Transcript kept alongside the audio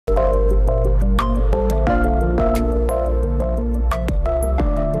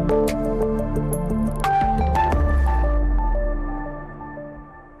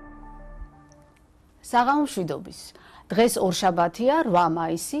საღამო მშვიდობის. დღეს ორშაბათია 8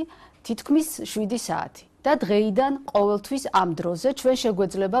 მაისი, თითქმის 7 საათი. და დღეიდან ყოველთვის ამ დროზე ჩვენ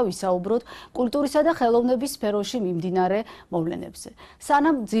შეგვეძლება ვისაუბროთ კულტურისა და ხელოვნების სფეროში მიმდინარე მოვლენებზე.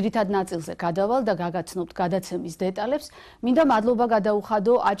 სანამ ძირითად ნაწილზე გადავალ და გაგაცნობთ გადაცემის დეტალებს, მინდა მადლობა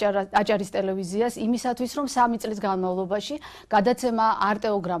გადაუხადო აჭარის ტელევიზიას იმისათვის, რომ 3 წლის განმავლობაში გადაცემა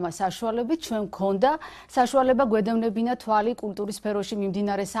არტეოგრამა საშუალებით ჩვენ გქონდა საშუალება გვედევნებინა თვალი კულტურის სფეროში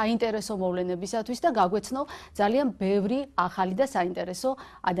მიმდინარე საინტერესო მოვლენებისათვის და გაგვეცნო ძალიან ბევრი ახალი და საინტერესო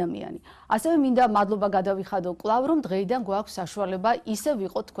ადამიანი. ასევე მინდა მადლობა ვიხადო კლავ, რომ დღეიდან გვაქვს საშუალება ისე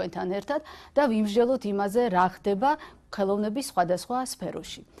ვიყოთ თქვენთან ერთად და ვიმსჯელოთ იმაზე, რა ხდება ხელოვნების სხვადასხვა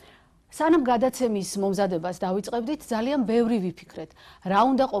სფეროში. სანამ გადაცემის მომზადებას დავიწყებდით, ძალიან ბევრი ვიფიქრეთ, რა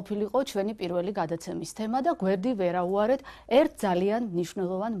უნდა ყოფილიყო ჩვენი პირველი გადაცემის თემა და გვერდი ვერაუარეთ ერთ ძალიან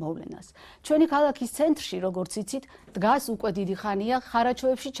მნიშვნელოვან მოვლენას. ჩვენი ქალაქის ცენტრში, როგორც იცით, დგას უკვე დიდი ხანია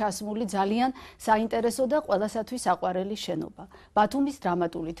ხარაჩოებში ჩასმული ძალიან საინტერესო და ყველასათვის საყვარელი შენობა. ბათუმის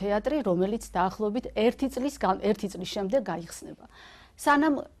დრამატული თეატრი, რომელიც დაახლოებით 1 წლის შემდეგ გაიხსნება.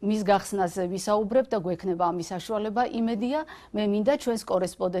 სანამ მის გახსნაზე ვისაუბრებ და გვექნება ამის საშუალება, იმედია, მე მინდა ჩვენს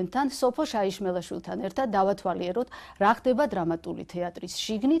კორესპონდენტთან სოფო შაიშმელაშვილთან ერთად დავათვალიეროთ, რა ხდება დრამატული თეატრის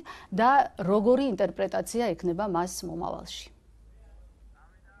შიგნით და როგორი ინტერპრეტაცია ექნება მას მომავალში.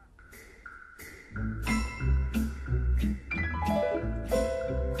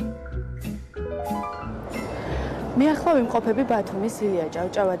 მე ახლა ვიმყოფები ბათუმის ილია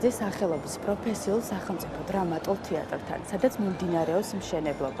ჭავჭავაძის სახელობის პროფესიულ სახელმწიფო დრამატულ თეატრთან, სადაც მიმდინარეობს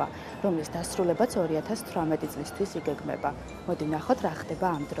მშენებლობა, რომლის დასრულებაც 2018 წლისთვის იგეგმება. მოდი ვნახოთ, რა ხდება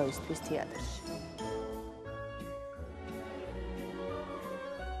ამ დროისთვის თეატრში.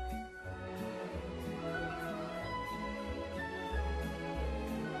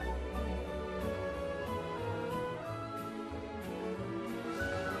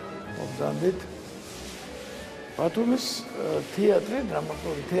 მოგზავნით. ბათუმის თეატრი,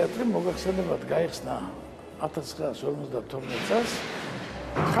 დრამატული თეატრი მოგახსენებათ გაიხსნა 1952 წელს.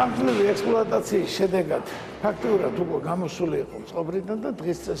 ხანგრძლივი ექსპლუატაციის შედეგად ფაქტიურად უკვე გამოსული იყო წყობრიდან და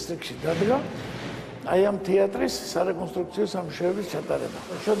დღის წესრიგში დადგა აი ამ თეატრის სარეკონსტრუქციო სამუშაოების ჩატარება.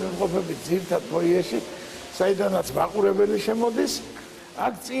 ჩვენ ვიმყოფებით ძირითად ფოიეში, საიდანაც მაყურებელი შემოდის.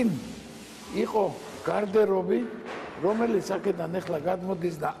 აქ წინ იყო გარდერობი, რომელიც აქედან ახლა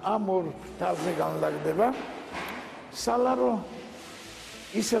გადმოდის და ამ ორ თავზე განლაგდება. სალარო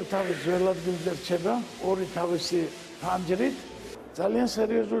ისევ თავის ძველ ადგილზე რჩება, ორი თავისი ფანჯრით. ძალიან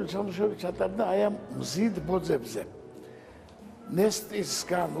სერიოზული სამუშაოები ჩატარდა აი ამ მზიდ ბოძებზე.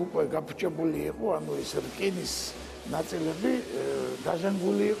 ნესტისგან უკვე გაფუჭებული იყო, ანუ ეს რკინის ნაწილები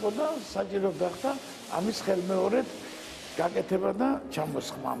დაჟანგული იყო და საჭირო გახდა ამის ხელმეორედ გაკეთება და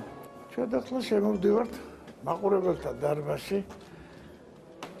ჩამოსხმა. ჩვენ ახლა შემოვდივართ მაყურებელთა დარბაზში.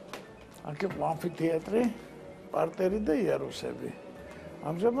 აქ იყო ამფითეატრი, პარტერი და იარუსები.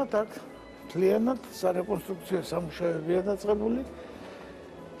 ამჟამად აქ მთლიანად სარეკონსტრუქციო სამუშაოებია დაწყებული.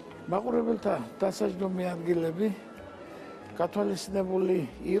 მაყურებელთა დასაჯდომი ადგილები გათვალისწინებული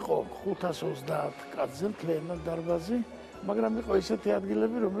იყო 530 კაცზე მთლიანად დარბაზი, მაგრამ იყო ისეთი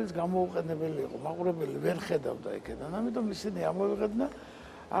ადგილები, რომელიც გამოუყენებელი იყო. მაყურებელი ვერ ხედავდა იქიდან, ამიტომ ისინი ამოვიღებდა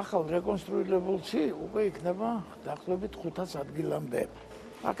ახალ რეკონსტრუირებულში უკვე იქნება დაახლოებით 500 ადგილამდე.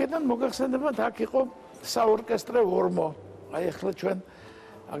 აქედან მოგახსენებათ, აქ იყო საორკესტრო ორმო. აი ახლა ჩვენ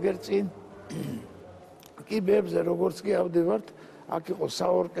აგერ წინ კიბეებზე როგორც კი ავდივართ, აქ იყო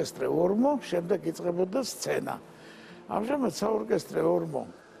საორკესტრო ორმო, შემდეგ იწყებოდა სცენა. ამჟამად საორკესტრო ორმო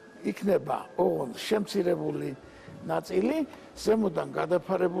იქნება ოღონდ შემცირებული ნაწილი, ზემოდან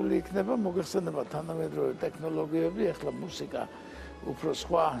გადაფარებული იქნება, მოგახსენებათ თანამედროვე ტექნოლოგიები, ახლა მუსიკა უფრო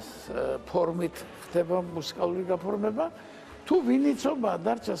სხვა ფორმით ხდება მუსიკალური გაფორმება. თუ ვინიცობა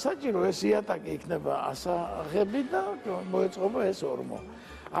დარჩა საჭირო, ეს იატაკი იქნება ასაღები და მოეწყობა ეს ორმო.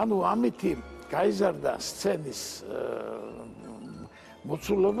 ანუ ამითი გაიზარდა სცენის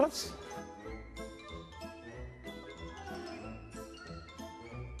მოცულობაც.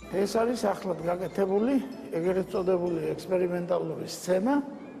 ეს არის ახლად გაკეთებული, ეგრეთ წოდებული ექსპერიმენტალური სცენა,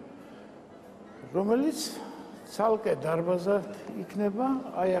 რომელიც ცალკე დარბაზად იქნება,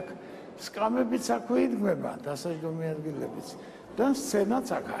 აი აქ სკამებიც აქვე იდგმება, დასაჯდომი ადგილებიც და სცენაც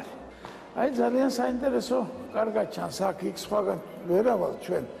აქ არის. აი ძალიან საინტერესო, კარგად ჩანს აქ იქ სხვაგან ვერავალ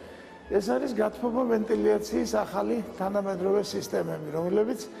ჩვენ. ეს არის გათბობა ვენტილიაციის ახალი თანამედროვე სისტემები,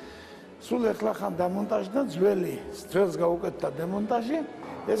 რომლებიც სულ ახლა ხან დამონტაჟდა, ძველს გაუკეთდა დემონტაჟი.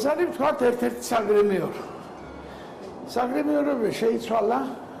 ეს არის ვთქვათ ერთ-ერთი საგრემიორო. საგრემიორები შეიცვალა,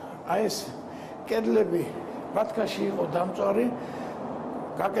 აი ეს კედლები ბათქაში იყო დამწვარი,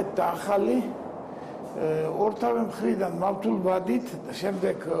 გაკეთდა ახალი ორთავე მხრიდან მავთულ ბადით,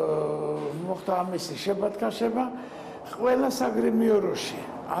 შემდეგ მოხდა ამისი შებათქაშება, ყველა საგრიმიოროში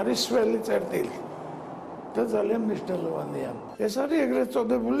არის სველი წერტილი და ძალიან მნიშვნელოვანია. ეს არის ეგრეთ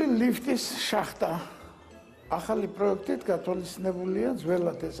წოდებული ლიფტის შახტა. ახალი პროექტით გათვალისწინებულია,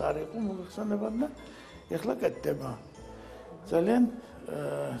 ძველად ეს არ იყო მოგეხსენებათ და ეხლა კეთდება. ძალიან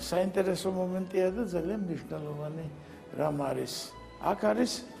საინტერესო მომენტია და ძალიან მნიშვნელოვანი რამ არის. აქ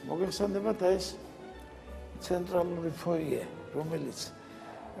არის მოგეხსენებათ ეს ცენტრალური ფოიე, რომელიც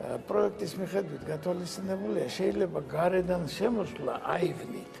პროექტის მიხედვით გათვალისწინებულია, შეიძლება გარედან შემოსვლა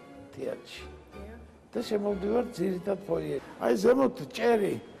აივნით თეატრში. და შემოვდივართ ძირითად ფოიეში. აი ზემოთ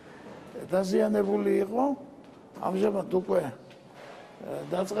ჭერი დაზიანებული იყო, ამჟამად უკვე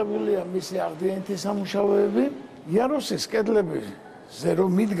დაწყებულია მისი აღდგენითი სამუშაოები. იარუსის კედლებზე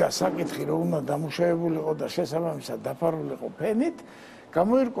რომ მიდგა საკითხი, რომ უნდა დამუშავებულიყო და შესაბამისად დაფარულიყო ფენით,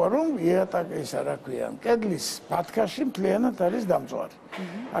 გამოირკვა, რომ იატაკის, რა ქვია, კედლის ბათქაში მთლიანად არის დამწვარი.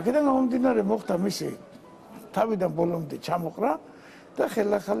 აქედან გამომდინარე მოხდა მისი თავიდან ბოლომდე ჩამოყრა და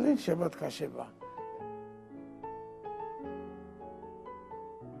ხელახალი შებათქაშება.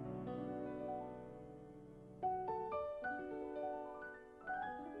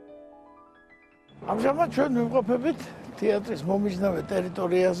 ამჟამად ჩვენ ვიმყოფებით თეატრის მომიჯნავე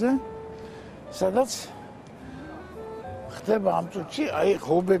ტერიტორიაზე, სადაც ხდება ამ წუთში აი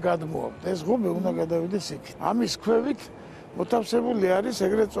ღობე გადმოაქვთ. ეს ღობე უნდა გადავიდეს იქით. ამის ქვევით მოთავსებული არის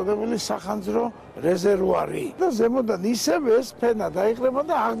ეგრეთ წოდებული სახანძრო რეზერვუარი და ზემოდან ისევ ეს ფენა დაიყრება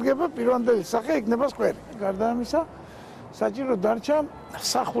და აღდგება პირვანდელი სახე იქნება სკვერი. გარდა ამისა, საჭირო დარჩა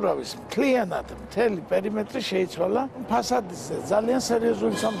სახურავის მთლიანად მთელი პერიმეტრი შეიცვალა. ფასადზე ძალიან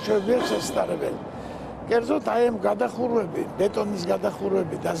სერიოზული სამუშაოები აქვს შესაძლებელი. კერძოდ აი ამ გადახურვები, ბეტონის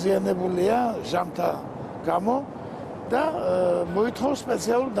გადახურვები დაზიანებულია ჟამთა გამო და მოითხოვს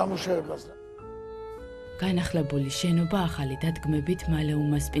სპეციალურ დამუშავებას. განახლებული შენობა ახალი დადგმებით მალე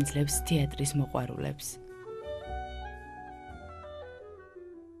უმასპინძლებს თეატრის მოყვარულებს.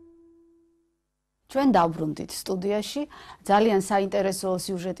 ჩვენ დავბრუნდით სტუდიაში. ძალიან საინტერესო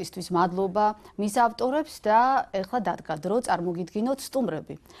სიუჟეტისთვის მადლობა მის ავტორებს და ეხლა დადგა დრო წარმოგიდგინოთ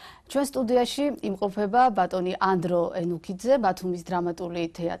სტუმრები. ჩვენ სტუდიაში იმყოფება ბატონი ანდრო ენუქიძე, ბათუმის დრამატული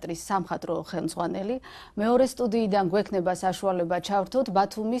თეატრის სამხატვრო ხელმძღვანელი. მეორე სტუდიიდან გვექნება საშუალება ჩავრთოთ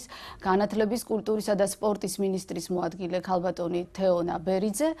ბათუმის განათლების, კულტურისა და სპორტის მინისტრის მოადგილე ქალბატონი თეონა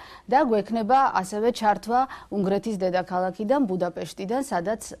ბერიძე და გვექნება ასევე ჩართვა უნგრეთის დედაქალაქიდან ბუდაპეშტიდან,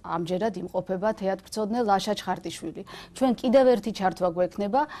 სადაც ამჯერად იმყოფება თეატრმცოდნე ლაშა ჩხარტიშვილი. ჩვენ კიდევ ერთი ჩართვა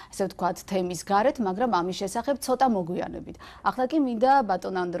გვექნება, ასე ვთქვათ, თემის გარეთ, მაგრამ ამის შესახებ ცოტა მოგვიანებით. ახლა კი მინდა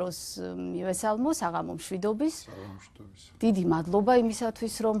ბატონ ანდროს მივესალმო, საღამო მშვიდობის. დიდი მადლობა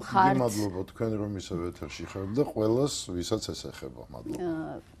იმისათვის, რომ ხართ. დიდი მადლობა თქვენ, რომ ისევ ეთერში ხართ და ყველას, ვისაც ეს ეხება,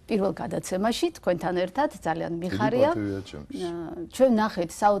 მადლობა. პირველ გადაცემაში თქვენთან ერთად ძალიან მიხარია. ჩვენ ნახეთ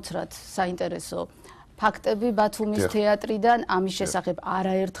საოცრად საინტერესო ფაქტები ბათუმის თეატრიდან, ამის შესახებ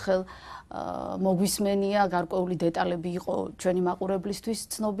არაერთხელ მოგვისმენია, გარკვეული დეტალები იყო ჩვენი მაყურებლისთვის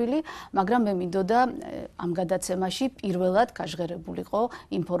ცნობილი, მაგრამ მე მინდოდა ამ გადაცემაში პირველად გაჟღერებულიყო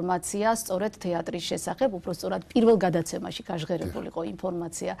ინფორმაცია სწორედ თეატრის შესახებ, უბრალოდ პირველ გადაცემაში გაჟღერებულიყო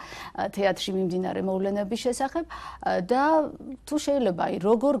ინფორმაცია თეატრში მიმდინარე მოვლენების შესახებ და თუ შეიძლება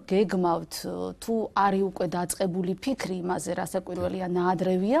როგორ გეგმავთ, თუ არის უკვე დაწყებული ფიქრი იმაზე, რასაკვირველია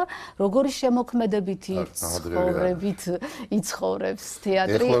ნაადრევია, როგორი შემოქმედებითი ცხოვრებით იცხოვრებს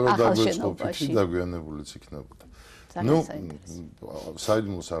თეატრი ახალ შენობაში. დაგვიანებულიც იქნებოდა. ნუ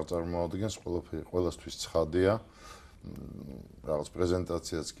საიდუმლოს არ წარმოადგენს, ყველაფერი ყველასთვის ცხადია. რაღაც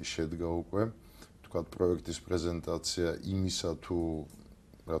პრეზენტაციაც კი შედგა უკვე. თქვათ პროექტის პრეზენტაცია იმისა თუ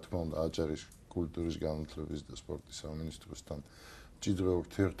რა თქმა უნდა აჭარის კულტურის განათლების და სპორტის სამინისტროსთან მჭიდრო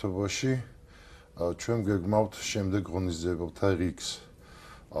ურთიერთობაში. ჩვენ გეგმავთ შემდეგ ღონისძიებათა რიგს.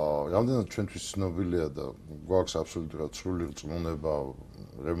 რამდენად ჩვენთვის ცნობილია და გვაქვს აბსოლუტურად სრული რწმუნება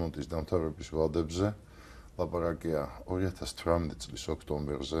რემონტის დამთავრების ვადებზე. ლაპარაკია 2018 წლის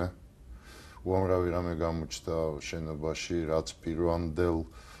ოქტომბერზე. უამრავი რამე გამოჩნდა შენობაში, რაც პირვანდელ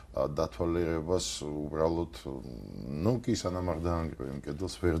დათვალიერებას უბრალოდ კი სანამ არ დაანგრევი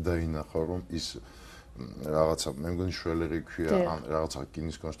კედელს ვერ დაინახა, რომ ის რაღაცა მე მგონი შველერი ქვია, ან რაღაცა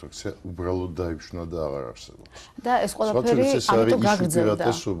რკინის კონსტრუქცია უბრალოდ დაიფშნა და აღარ არსებობს. და ეს ყველაფერი ამიტომ გაგრძელდა.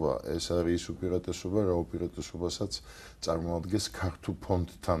 ეს არის ის უპირატესობა, რა უპირატესობასაც წარმოადგენს ქართულ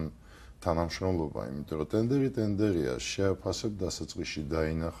ფონდთან თანამშრომლობა, იმიტომ რომ ტენდერია, შეაფასებ დასაწყისში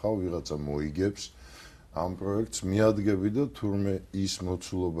დაინახავ, ვიღაცა მოიგებს ამ პროექტს მიადგები და თურმე ის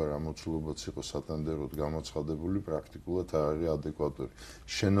მოცულობა, რა მოცულობაც იყო სატენდეროდ გამოცხადებული, პრაქტიკულად არ არის ადეკვატური.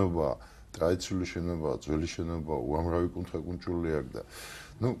 შენობა ტრადიციული შენობა, ძველი შენობა, უამრავი კუნთი-კუნჭული აქვს და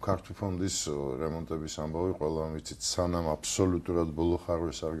ნუ ქართული ფონდის რემონტების ამბავი ყველა ვიცით, სანამ აბსოლუტურად ბოლო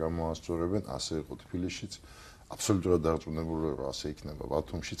ხარვეს არ გამოასწორებენ, ასე იყო თბილისშიც, აბსოლუტურად დარწმუნებული ვარ, ასე იქნება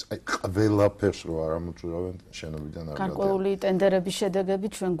ბათუმშიც, აი ყველაფერს რო არ ამოწურავენ, შენობიდან არ გადაეცა. გარკვეული ტენდერების შედეგები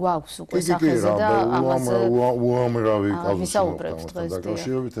ჩვენ გვაქვს უკვე სახეზე და ამაზე უამრავი ვისაუბრებთ დღეს.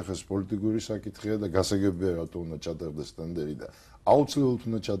 დაკავშირებით ახლა ეს პოლიტიკური საკითხია და გასაგებია რატო უნდა ჩატარდეს ტენდერი და აუცილებლად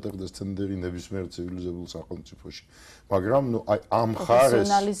უნდა ჩატარდეს ტენდერი ნებისმიერ ცივილიზებულ სახელმწიფოში. მაგრამ ნუ აი ამ ხარეს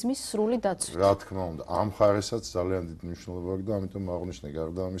პროფესიონალიზმის სრული დაცვა. რა თქმა უნდა, ამ ხარესაც ძალიან დიდი მნიშვნელობა აქვს და ამიტომ აღნიშნე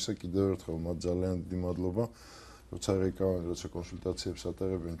გარდა ამისა კიდევ ერთხელ მათ ძალიან დიდი მადლობა. როცა რეკავენ, როცა კონსულტაციებს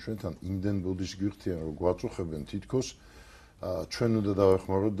ატარებენ ჩვენთან, იმდენ ბოდიშს გვიხდიან, რომ გვაწუხებენ თითქოს ჩვენ უნდა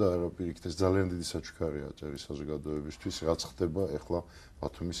დავეხმაროთ და არა პირიქით, ეს ძალიან დიდი საჩუქარია ჭერის საზოგადოებისთვის, რაც ხდება ახლა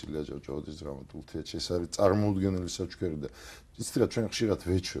ბათუმის ილია ჭავჭავაძის დრამატულ თეატრში. ეს არის წარმოუდგენელი საჩუქარი და იცით რა, ჩვენ ხშირად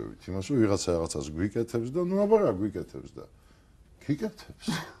ვეჩვევით იმას, რომ ვიღაცა რაღაცას გვიკეთებს და ნუ აბა რა გვიკეთებს და გიკეთებს.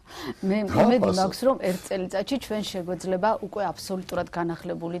 მე იმედი მაქვს, რომ ერთ წელიწადში ჩვენ შეგვეძლება უკვე აბსოლუტურად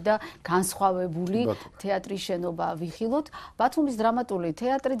განახლებული და განსხვავებული თეატრის შენობა ვიხილოთ. ბათუმის დრამატული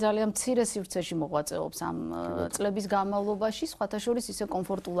თეატრი ძალიან მცირე სივრცეში მოღვაწეობს ამ წლების განმავლობაში, სხვათა შორის ისე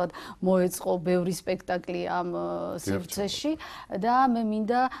კომფორტულად მოეწყო ბევრი სპექტაკლი ამ სივრცეში და მე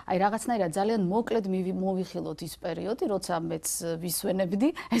მინდა აი რაღაცნაირად ძალიან მოკლედ მოვიხილოთ ის პერიოდი, როცა მეც ვისვენებდი,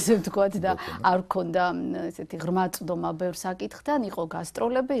 ესე ვთქვათ და არ გქონდა ესეთი ღრმა წვდომა ბევრ საკითხთან, იყო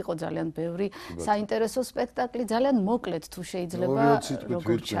გასტროლები, იყო ძალიან ბევრი საინტერესო სპექტაკლი, ძალიან მოკლედ თუ შეიძლება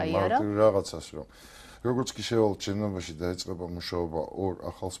როგორ ჩაიარა. რაღაცას რომ როგორც კი შევალთ შენობაში დაიწყება მუშაობა ორ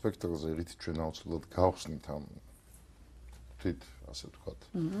ახალ სპექტაკლზე, რითი ჩვენ აუცილებლად გავხსნით ამ თვით, ასე ვთქვათ.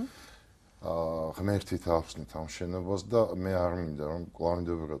 ღმერთით ავხსნით ამ შენობას და მე არ მინდა რომ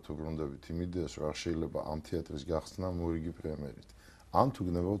კლავინდებურად უბრუნდებით იმ იდეას, რომ არ შეიძლება ამ თეატრის გახსნა მორიგი პრემიერით. ან თუ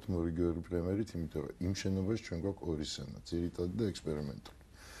გნებავთ მორიგი პრემიერით, იმიტომ რომ იმ შენობაში ჩვენ გვაქვს ორი სცენა, ძირითადი და ექსპერიმენტული.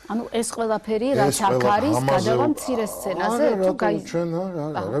 ანუ ეს ყველაფერი რაც აქ არის, გადავა მცირე სცენაზე, თუ ჩვენ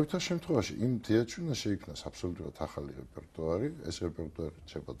არავითარ შემთხვევაში იმ თეატრში უნდა შეიქმნას აბსოლუტურად ახალი რეპერტუარი, ეს რეპერტუარი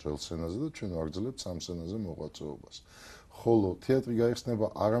რჩება ძველ სცენაზე და ჩვენ ვაგრძელებთ სამ სცენაზე მოღვაწეობას. ხოლო თეატრი გაიხსნება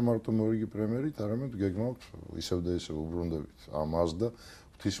არა მარტო მორიგი პრემიერით, არამედ გეგმავთ ისევ და ისევ უბრუნდებით ამას და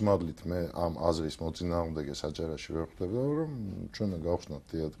ღვთისმადლით მე ამ აზრის მოწინააღმდეგე საჭარაში ვერ ხვდება, რომ ჩვენ გავხსნათ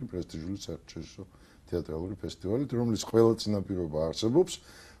თეატრი პრესტიჟული საერთაშორისო თეატრალური ფესტივალით, რომლის ყველა წინაპირობა არსებობს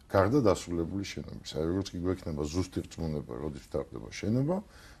გარდა დასრულებული შენობების. აი როგორც კი გვექნება ზუსტი რწმუნება, როდის ტარდება შენობა,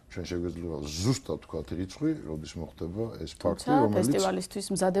 ჩვენ შეგვეძლება ზუსტად თქვათ რიცხვი, როდის მოხდება ეს ფაქტი, რომელიც ფესტივალისთვის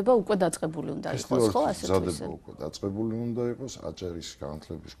მზადება უკვე დაწყებული უნდა იყოს, ხო, ასე თუ ისე. მზადება უკვე დაწყებული უნდა იყოს, აჭარის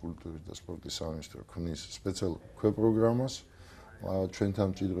განათლების, კულტურის და სპორტის სამინისტრო ქმნის სპეციალურ ქვეპროგრამას. ჩვენთან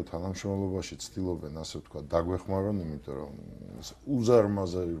მჭიდრო თანამშრომლობაში ცდილობენ, ასე ვთქვათ, დაგვეხმარონ, იმიტომ რომ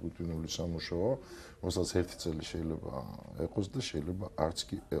უზარმაზარი რუტინული სამუშაოა, რომელსაც ერთი წელი შეიძლება ეყოს და შეიძლება არც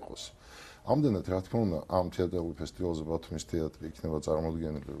კი ეყოს. ამდენად, რა თქმა უნდა, ამ თეატრალურ ფესტივალზე ბათუმის თეატრი იქნება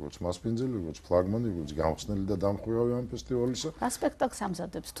წარმოდგენილი როგორც მასპინძელი, როგორც ფლაგმანი, როგორც გამხსნელი და დამხურავი ამ ფესტივალისა. რა სპექტაკლს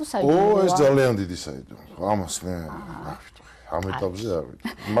ამზადებს თუ საიდუმლოა? ეს ძალიან დიდი საიდუმლო. ამას მე ამ ეტაპზე არ ვიცი.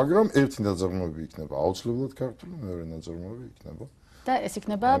 მაგრამ ერთი ნაწარმოები იქნება აუცილებლად ქართული, მეორე ნაწარმოები იქნება და ეს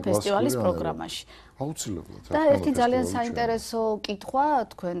იქნება ფესტივალის პროგრამაში. აუცილებლად. და ერთი ძალიან საინტერესო კითხვა,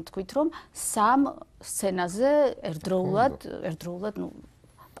 თქვენ თქვით, რომ სამ სცენაზე ერთდროულად, ნუ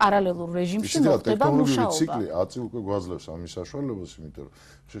პარალელურ რეჟიმში მოხდება მუშაობა. ციკლი აწილ უკვე გვაძლევს ამის საშუალებას, იმიტომ რომ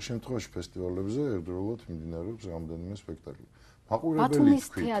ხშირ შემთხვევაში ფესტივალებზე ერთდროულად მიმდინარეობს რამდენიმე სპექტაკლი. ბათუმის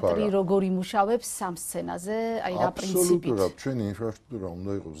თეატრი როგორ იმუშავებს სამ სცენაზე, აი რა პრინციპით? აბსოლუტურად, ჩვენი ინფრასტრუქტურა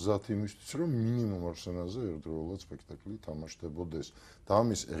უნდა იყოს მზად იმისთვის, რომ მინიმუმ ორ სცენაზე ერთდროულად სპექტაკლი თამაშდებოდეს. და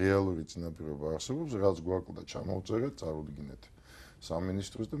ამის რეალური წინაპირობა არსებობს, რაც გვაკლდა ჩამოვწერეთ, წარუდგინეთ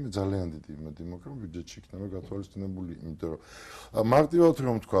სამინისტროს და მე ძალიან დიდი იმედი მაქვს, რომ ბიუჯეტში იქნება გათვალისწინებული, იმიტომ რომ მარტივად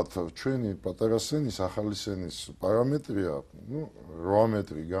რომ ვთქვათ, ჩვენი პატარა სცენის, ახალი სცენის პარამეტრია, 8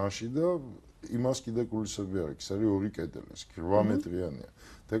 მეტრი განში და იმას კიდე კულისები არ აქვს, ეს არის ორი კედელი, ეს 8 მეტრიანია.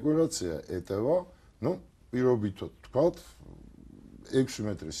 დეკორაცია ეტევა, პირობითად ვთქვათ, 6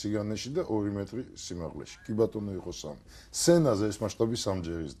 მეტრი სიგანეში და 2 მეტრი სიმაღლეში. კი ბატონო იყო 3. სცენაზე ეს მასშტაბი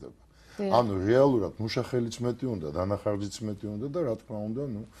სამჯერ იზრდება. ანუ რეალურად მუშახელიც მეტი უნდა, დანახარჯიც მეტი უნდა და რა თქმა უნდა,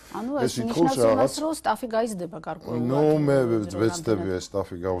 ეს ნიშნავს იმას, რომ სტაფი გაიზრდება გარკვეულად. მე ვეცდები ეს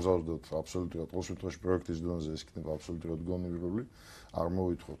სტაფი გავზარდოთ აბსოლუტურად ყოველ შემთხვევაში პროექტის დონეზე ეს იქნება აბსოლუტურად გონივრული. არ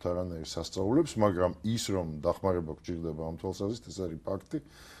მოვითხოვთ არანაირ სასწაულებს, მაგრამ ის რომ დახმარება გვჭირდება ამ თვალსაზრისით, ეს არის ფაქტი.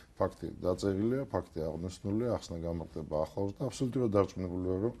 ფაქტი დაწერილია, ფაქტი აღნიშნულია, ახსნა გამართება ახლავს და აბსოლუტურად დარწმუნებული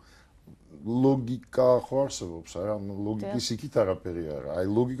ვარ, რომ ლოგიკა ხო არსებობს, არა, ლოგიკის იქით არაფერი არა. აი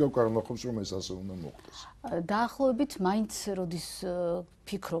ლოგიკა კარნახობს, რომ ეს ასე უნდა მოხდეს. დაახლოებით მაინც როდის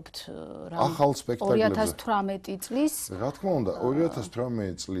ფიქრობთ ახალ სპექტაკლებზე 2018 წლის? რა თქმა უნდა,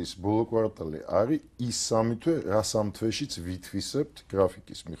 2018 წლის ბოლო კვარტალი არის ის სამი თვე, რა სამ თვეშიც ვითვისებთ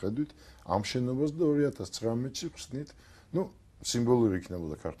გრაფიკის მიხედვით ამ შენობას და 2019-ში ხსნით, სიმბოლური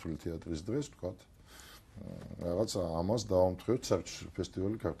იქნებოდა ქართული თეატრის დღეს, ვთქვათ. რაღაც ამას დავამტყევთ საერთო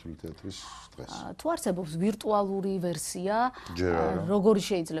ფესტივალი ქართული თეატრის დღეს. თუ არსებობს ვირტუალური ვერსია, როგორი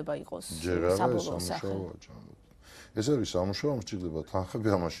შეიძლება იყოს საბოლოო სახე? ეს არის სამუშაო, სჭირდება თანხები,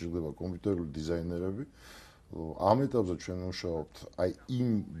 ამაში სჭირდება კომპიუტერული დიზაინერები. ამ ეტაპზე ჩვენ ვმუშაობთ აი იმ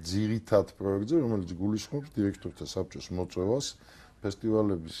ძირითად პროექტზე, რომელიც გულისხმობს დირექტორთა საბჭოს მოწვევას,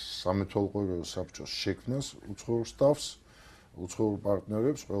 ფესტივალების სამეთვალყურეო საბჭოს შექმნას, უცხოურ სტაფს, უცხოურ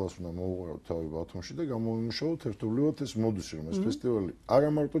პარტნიორებს, ყველას უნდა მოუყაროთ თავი ბათუმში და გამოვიმუშაოთ ერთობლივად ეს მოდუსი, რომ ეს ფესტივალი არა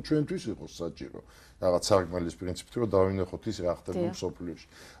მარტო ჩვენთვის იყოს საჭირო, რაღაც სარგმელის პრინციპით, რომ დავინახოთ ის რა ხდება მსოფლიოში.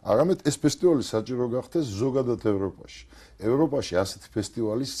 არამედ ეს ფესტივალი საჭირო გახდეს ზოგადად ევროპაში. ევროპაში ასეთი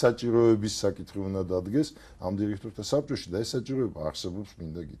ფესტივალის საჭიროების საკითხი უნდა დადგეს ამ დირექტორთა საბჭოში და ეს საჭიროება არსებობს,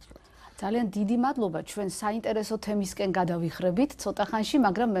 მინდა გითხრათ. ძალიან დიდი მადლობა, ჩვენ საინტერესო თემისკენ გადავიხრებით ცოტა ხანში,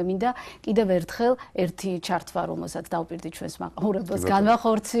 მაგრამ მე მინდა კიდევ ერთხელ ერთი ჩართვა, რომელსაც დავპირდი ჩვენს მაყურებელს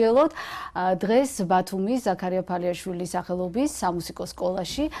განვახორციელოთ. დღეს ბათუმის ზაქარია ფალიაშვილის სახელობის სამუსიკო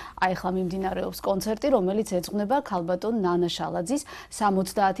სკოლაში ახლა მიმდინარეობს კონცერტი, რომელიც ეძღვნება ქალბატონ ნანა შალაძის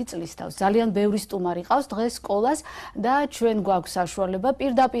 70 წლის თავს. ძალიან ბევრი სტუმარი ყავს დღეს სკოლას და ჩვენ გვაქვს საშუალება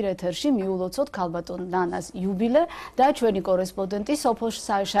პირდაპირ ეთერში მიულოცოთ ქალბატონ ნანას იუბილე და ჩვენი კორესპონდენტი სოფო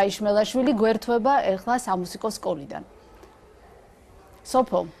შაიშმელაშვილი გვერდება ახლა სამუსიკო სკოლიდან.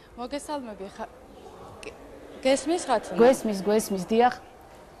 სოფო. მოგესალმები გესმის ხათუნა? გვესმის, დიახ.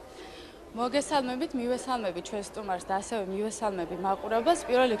 მოგესალმებით, მივესალმები ჩვენ სტუმარს და ასევე მივესალმები მაყურებელს.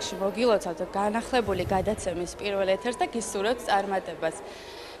 პირველ რიგში მოგილოცავთ განახლებული გადაცემის პირველ ეთერს და გისურვებთ წარმატებას.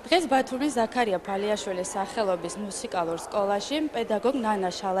 დღეს ბათუმის ზაქარია ფალიაშვილის სახელობის მუსიკალურ სკოლაში პედაგოგ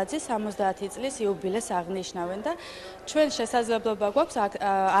ნანა შალაძის 70 წლის იუბილეს აღნიშნავენ და ჩვენ შესაძლებლობა გვაქვს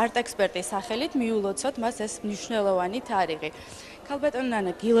არტ ექსპერტის სახელით მიულოცოთ მას ეს მნიშვნელოვანი თარიღი. ქალბატონ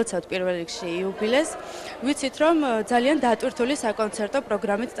ნანა, გილოცავთ პირველ რიგში იუბილეს. ვიცით, რომ ძალიან დატვირთული საკონცერტო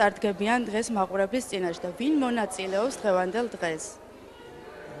პროგრამით წარდგებიან დღეს მაყურებლის წინაშე და ვინ მონაწილეობს დღევანდელ დღეს?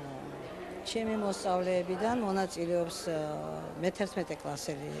 ჩემი მოსწავლეებიდან მონაწილეობს მე-11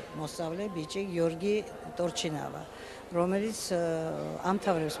 კლასელი მოსწავლე ბიჭი გიორგი ტორჩინავა, რომელიც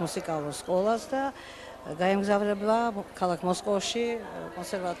ამთავრებს მუსიკალურ სკოლას და გაემგზავრება ქალაქ მოსკოვში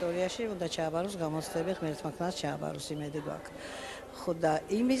კონსერვატორიაში, უნდა ჩააბაროს გამოცდები, ღმერთმაქნას ჩააბაროს, იმედი გვაქვს. ხო და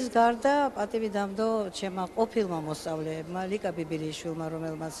იმის გარდა პატივი დამდო ჩემმა ყოფილმა მოსწავლეებმა, ლიკა ბიბილიშვილმა,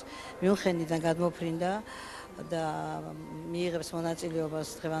 რომელმაც მიუნხენიდან გადმოფრინდა და მიიღებს მონაწილეობას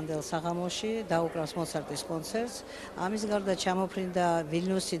დღევანდელ საღამოში, დაუკრავს მოცარტის კონცერტს. ამის გარდა ჩამოფრინდა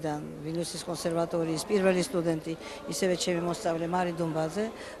ვილნიუსის კონსერვატორიის პირველი სტუდენტი, ისევე ჩემი მოსწავლე მარი დუმბაძე,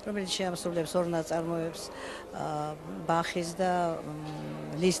 რომელიც შეამსრულებს ორ ნაწარმოებს, ბახის და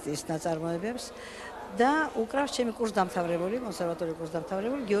ლისტის ნაწარმოებებს და უკრავს ჩემი კურსდამთავრებული, კონსერვატორიის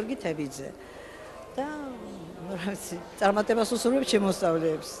კურსდამთავრებული გიორგი თებიძე. და წარმატებას უსურვებ ჩემ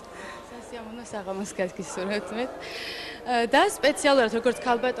მოსწავლეებს. სიამოვნო საღამოს გასგისურვებთ მე. და სპეციალურად როგორც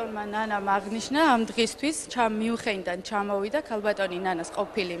ქალბატონმა ნანამ აღნიშნა, ამ დღისთვის მიუნხენიდან ჩამოვიდა ქალბატონი ნანას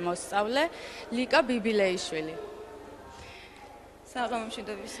ყოფილი მოსწავლე ლიკა ბიბილეიშვილი.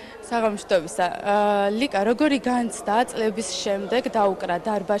 საღამოშიდობისა. ლიკა, როგორი განცდა წლების შემდეგ დაუკრა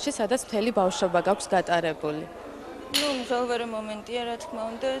დარბაზში, სადაც მთელი ბავშვობა გაქვს გატარებული? მღელვარე მომენტია, რა თქმა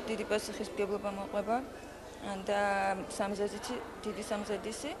უნდა, დიდი პასუხისმგებლობა მოყვება და დიდი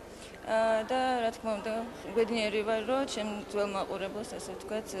სამზადისი და რა თქმა უნდა, გვედნიერი ვარ, რომ ჩემ ძველ მაყურებელს, ასე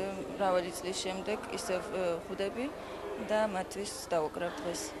ვთქვათ, მრავალი წლის შემდეგ ისევ ხვდები და მათთვის დავუკრავ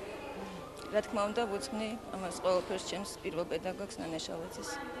დღეს. რა თქმა უნდა, ვუძღვნი ამას ყველაფერს ჩემს პირველ პედაგოგს ნანა შალაძის.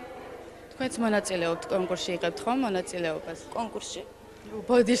 თქვენც მონაწილეობთ კონკურსში, იღებთ ხომ მონაწილეობას? კონკურსში.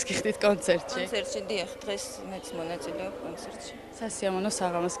 ბოდიშს გიხდით კონცერტში? კონცერტში, დიახ, დღეს მეც მონაწილეობ კონცერტში. სასიამოვნო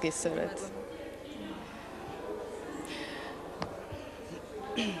საღამოს გისურვებთ.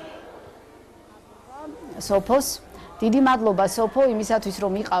 სოფოს დიდი მადლობა სოფო იმისათვის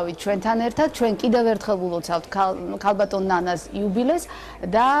რომ იყავით ჩვენთან ერთად. ჩვენ კიდევ ერთხელ ვილოცავთ ქალბატონ ნანას იუბილეს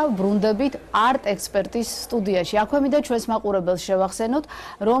და ბრუნდებით არტ ექსპერტის სტუდიაში. აქვე მინდა ჩვენს მაყურებელს შევახსენოთ,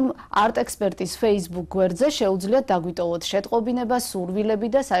 რომ არტ ექსპერტის Facebook გვერდზე შეუძლიათ დაგვიტოვოთ შეტყობინება, სურვილები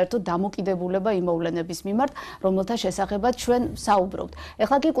და საერთოდ დამოკიდებულება იმ მოვლენების მიმართ, რომელთა შესახებაც ჩვენ საუბრობთ.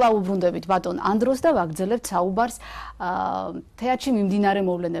 ეხლა კი კვლავ უბრუნდებით ბატონ ანდროს და ვაგრძელებთ საუბარს თეატრში მიმდინარე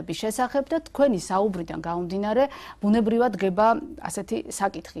მოვლენების შესახებ და თქვენი საუბრიდან გამომდინარე ბუნებრივად დგება ასეთი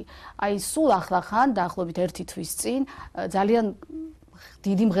საკითხი. აი სულ ახლა ხან დაახლოებით 1 თვის წინ ძალიან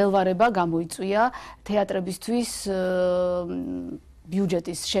დიდი მღელვარება გამოიწვია თეატრებისთვის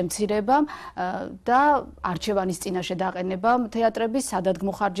ბიუჯეტის შემცირებამ და არჩევანის წინაშე დაყენებამ თეატრების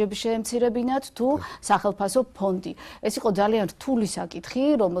სადადგმო ხარჯების შემცირებინათ თუ სახელფასო ფონდი. ეს იყო ძალიან რთული საკითხი,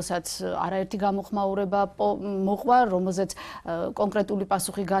 რომელსაც არაერთი გამოხმაურება მოყვა, რომელზეც კონკრეტული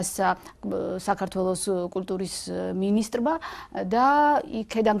პასუხი გასცა საქართველოს კულტურის მინისტრმა და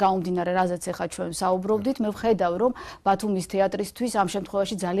იქედან გამომდინარე, რაზეც ახლა ჩვენ საუბრობდით, მე ვხედავ, რომ ბათუმის თეატრისთვის ამ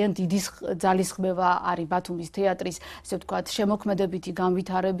შემთხვევაში ძალიან დიდი ძალისხმევა არის ბათუმის თეატრის, ესე ვთქვათ, შემოქმედებით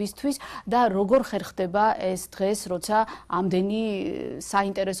განვითარებისთვის და როგორ ხერხდება ეს დღეს, როცა ამდენი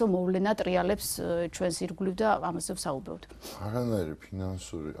საინტერესო მოვლენა ტრიალებს ჩვენს ირგვლივ და ამაზე ვსაუბრობთ. არანაირი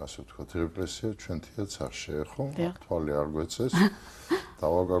ფინანსური, ასე ვთქვათ, რეპრესია ჩვენ თეატრს არ შეეხო, თვალი არ გვეცეს.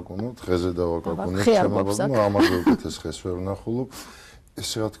 დავაგაკუნოთ, დღეზე დავაგაკუნოთ ჩემს ამაზე უკეთეს ხეს ვერ ვნახულობ. ეს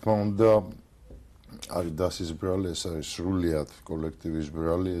რა თქმა უნდა არის დასის ბრალი, ეს არის სრულიად კოლექტივის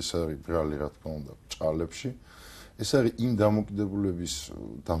ბრალი, ეს არის ბრალი რა თქმა უნდა ჭალებში. ეს არის იმ დამოკიდებულების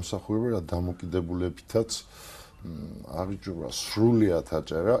დამსახურება, რა დამოკიდებულებითაც აღიჭურვა სრულიად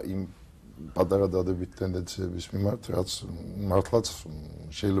აჭერა იმ პატარა დადებით ტენდენციების მიმართ, რაც მართლაც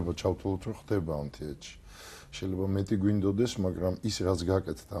შეიძლება ჩავთვალოთ, რომ ხდება ამ თეატრში. შეიძლება მეტი გვინდოდეს, მაგრამ ის რაც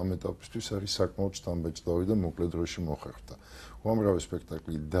გაკეთდა ამ ეტაპისთვის არის საკმაოდ სტამბეჭდავი და მოკლე დროში მოხერხდა. უამრავი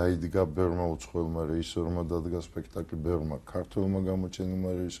სპექტაკლი დაიდგა ბერმა უცხოელმა რეჟისორმა დადგა სპექტაკლი ბერმა ქართველმა გამოჩენილმა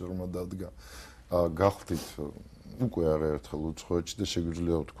რეჟისორმა დადგა. გახდით უკვე არაერთხელ უცხოეთში და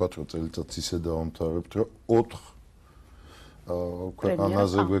შეგვიძლია ვთქვათ, რომ წელიწადს ისე დავამთავრებთ, რომ 4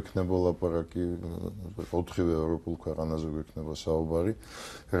 ქვეყანაზე გვექნება ლაპარაკი, 4-ვე ევროპულ ქვეყანაზე გვექნება საუბარი.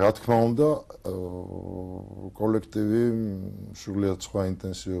 რა თქმა უნდა, კოლექტივი სრულიად სხვა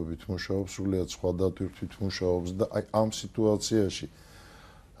ინტენსივობით მუშაობს, სრულიად სხვა დატვირთვით მუშაობს და აი ამ სიტუაციაში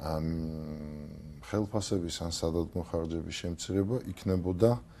ხელფასების ან სადადგმო ხარჯების შემცირება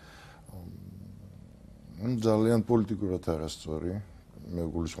იქნებოდა ძალიან პოლიტიკურად არასწორი. მე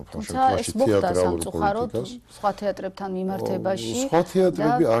გულისხმობ ამ შემთხვევაში თეატრალურ პოლიტიკას. სხვა თეატრებთან მიმართებაში. სხვა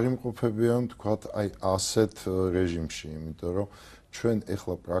თეატრები არ იმყოფებიან, თქვათ, აი ასეთ რეჟიმში, იმიტომ რომ ჩვენ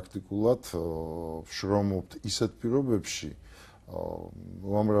ეხლა პრაქტიკულად ვშრომობთ ისეთ პირობებში,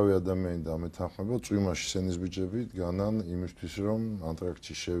 უამრავი ადამიანი დამეთანხმება, წვიმაში სცენის ბიჭები დგანან იმისთვის, რომ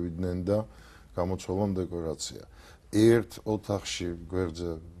ანტრაქტში შევიდნენ და გამოცვალონ დეკორაცია. ერთ ოთახში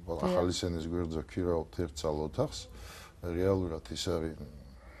გვერდზე ახალი სცენის გვერდზე ქირავთ ერთ ცალ ოთახს. რეალურად ის არის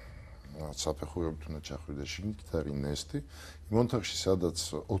საფეხურებით უნდა ჩახვიდე შიგნით, არის ნესტი. იმ ოთახში, სადაც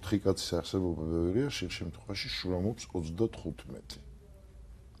 4 კაცის არსებობა ბევრია, ხშირ შემთხვევაში შრომობს 35.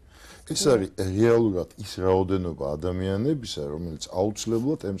 ეს არის რეალურად ის რაოდენობა ადამიანებისა, რომელიც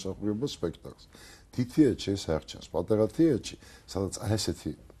აუცილებლად ემსახურება სპექტაკლს. დიდ თეატრში ეს არ ჩანს, პატარა თეატრში, სადაც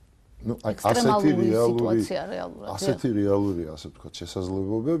ასეთი ასეთი რეალური, ასე ვთქვათ,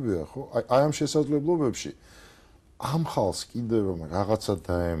 შესაძლებლობებია, ხო? აი ამ შესაძლებლობებში ამ ხალხს კიდე რომ რაღაცა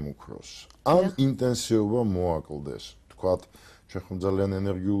დაემუქროს, ამ ინტენსივობა მოაკლდეს, ვთქვათ, ჩვენ ხომ ძალიან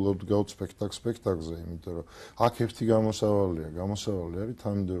ენერგიულად გავთ სპექტაკლზე, იმიტომ რომ აქ ერთი გამოსავალი არის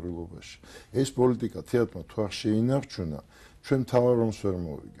თანმიმდევრულობაში. ეს პოლიტიკა თეატრმა თუ არ შეინარჩუნა, ჩვენ თავარ რომს ვერ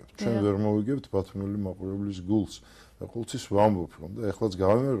მოვიგებთ. ჩვენ ვერ მოვიგებთ ბათუმელი მაყურებლის გულს. და ყოველთვის ვამბობ, რომ და ეხლაც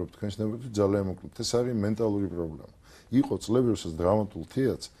გავიმეორებ თქვენს ნებართვით ძალიან მოკლედ. ეს არის მენტალური პრობლემა. იყო წლები, როდესაც დრამატულ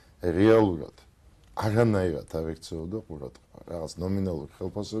თეატრს რეალურად არანაირად არ ექცეოდა ყურადღება. რაღაც ნომინალური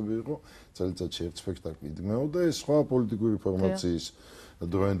ხელფასები იყო, წელიწადში ერთ სპექტაკლი იდგმეოდა, ეს სხვა პოლიტიკური ფორმაციის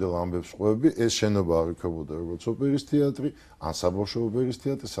დროინდელ ამბებს ყვები, ეს შენობა აღიქვებოდა როგორც ოპერის თეატრი, ან საბავშვო ოპერის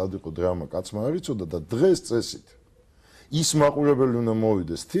თეატრი, სად იყო დრამა კაცმა არ იცოდა და დღეს წესით ის მაყურებელი უნდა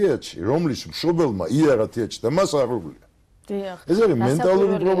მოვიდეს თეატრში, რომლის მშობელმა იარა თეატრში და მას არ უგლია. ეს არის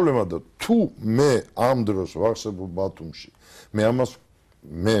მენტალური პრობლემა და თუ მე ამ დროს ვარსებობ ბათუმში, მე ამას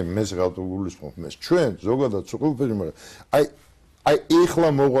მე რატო გულისხმობ მე ჩვენ ზოგადად ყველაფერი, მაგრამ აი ეხლა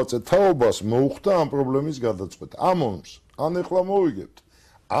მოღვაწე თაობას მოუხდა ამ პრობლემის გადაწყვეტა. ამ ომს ან ეხლა მოვიგებთ,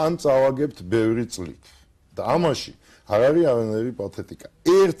 ან წავაგებთ ბევრი წლით. და ამაში არ არის არანაირი პათეტიკა.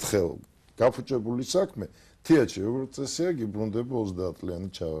 ერთხელ გაფუჭებული საქმე თეატრში როგორც წესია გიბრუნდება 30 წლიანი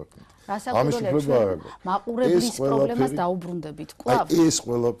ჩავარდნით. ამის უფლება არ აქვს. მაყურებლის პრობლემას დაუბრუნდებით კვლავ. ეს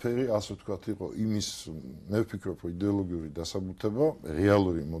ყველაფერი, ასე ვთქვათ, იყო იმის, მე ვფიქრობ, რომ იდეოლოგიური დასაბუთება,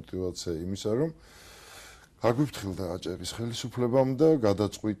 რეალური мотиваცია იმისა, რომ აგვიფრთხილდა აჭარის ხელისუფლებამ და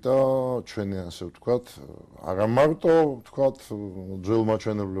გადაწყვიტა ჩვენი, ასე ვთქვათ, არა მარტო, ვთქვათ,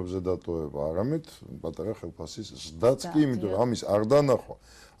 ძველმაჩვენებლებზე დატოვება, არამედ პატარა ხელფასის ზრდაც კი, იმიტომ რომ ამის არ დანახვა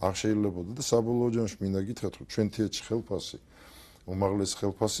არ შეიძლებოდა და საბოლოო ჯამში მინდა გითხრათ, რომ ჩვენ თეატრში ხელფასი უმაღლესი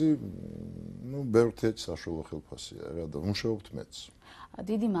ხელფასი, ბევრ თეატრს საშუალო ხელფასია რა და მუშაობთ მეც.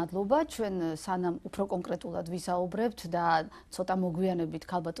 დიდი მადლობა, ჩვენ სანამ უფრო კონკრეტულად ვისაუბრებთ და ცოტა მოგვიანებით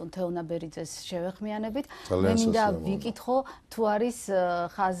ქალბატონ თეონა ბერიძეს შევეხმიანებით, მე მინდა ვიკითხო თუ არის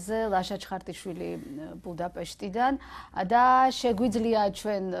ხაზზე ლაშა ჩხარტიშვილი ბუდაპეშტიდან და შეგვიძლია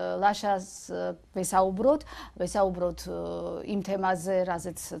ჩვენ ლაშას ვესაუბროთ იმ თემაზე,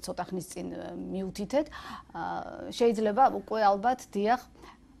 რაზეც ცოტა ხნის წინ მიუთითეთ. შეიძლება უკვე ალბათ დიახ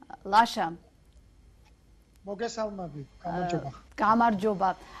ლაშა მოგესალმები, გამარჯობა. გამარჯობა.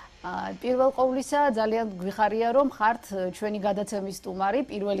 პირველ ყოვლისა ძალიან გვიხარია რომ ხართ ჩვენი გადაცემის სტუმარი,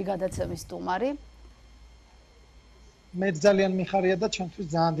 პირველი გადაცემის სტუმარი. მე ძალიან მიხარია და ჩემთვის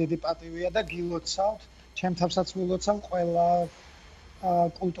ძალიან დიდი პატივია და გილოცავთ, ჩემ თავსაც ვილოცავ ყველა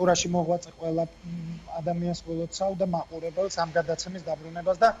კულტურაში მოღვაწე ყველა ადამიანს ვილოცავ და მაყურებელს ამ გადაცემის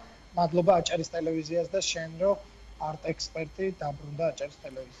დაბრუნებას და მადლობა აჭარის ტელევიზიას და შენ რომ არტ ექსპერტი დაბრუნდა აჭარის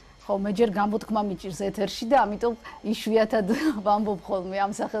ტელევიზიაში. ხო, მე ჯერ გამოთქმა მიჭირს ეთერში და ამიტომ იშვიათად ვამბობ ხოლმე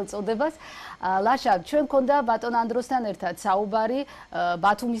ამ სახელწოდებას. ლაშა, ჩვენ გქონდა ბატონ ანდროსთან ერთად საუბარი,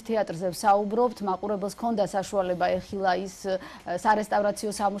 ბათუმის თეატრზე ვსაუბრობთ, მაყურებელს გქონდა საშუალება ეხილა ის სარესტავრაციო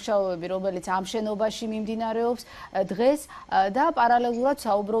სამუშაოები, რომელიც ამ შენობაში მიმდინარეობს დღეს და პარალელურად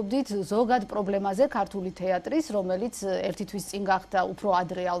ვსაუბრობდით ზოგად პრობლემაზე ქართული თეატრის, რომელიც ერთი თვის წინ გახდა უფრო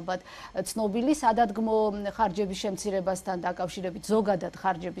ადრე ალბათ ცნობილი სადადგმო ხარჯების შემცირებასთან დაკავშირებით, ზოგადად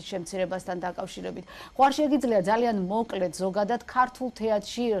ხარჯების შემცირებასთან დაკავშირებით. ხო არ შეგიძლია ძალიან მოკლედ ზოგადად ქართულ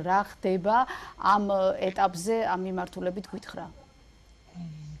თეატრში რა ხდება ამ ეტაპზე ამ მიმართულებით გითხრა.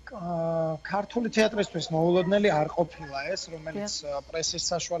 ქართული თეატრისთვის მოულოდნელი არ ყოფილა ეს, რომელიც პრესის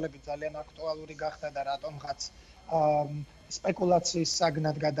საშუალებით ძალიან აქტუალური გახდა და რატომღაც სპეკულაციის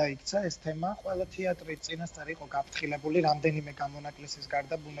საგნად გადაიქცა ეს თემა. ყველა თეატრი წინასწარ იყო გაფრთხილებული რამდენიმე გამონაკლისის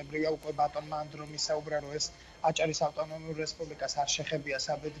გარდა, ბუნებრივია უკვე ბატონმა ანდრომ ისაუბრა, რომ ეს აჭარის ავტონომიურ რესპუბლიკას არ შეხებია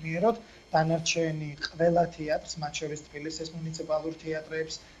საბედნიეროდ. დანარჩენი ყველა თეატრს, მათ შორის თბილისის მუნიციპალურ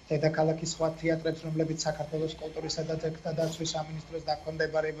თეატრებს, დედაქალაქის სხვა თეატრებს, რომლებიც საქართველოს კულტურისა და ძეგლთა დაცვის სამინისტროს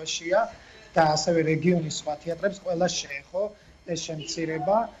დაქვემდებარებაშია და ასევე რეგიონის სხვა თეატრებს ყველა შეეხო ეს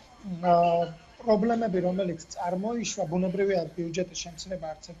შემცირება. პრობლემები, რომელიც წარმოიშვა, ბუნებრივია ბიუჯეტის შემცირება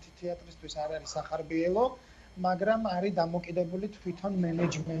არც ერთი თეატრისთვის არ არის სახარბიელო, მაგრამ არის დამოკიდებული თვითონ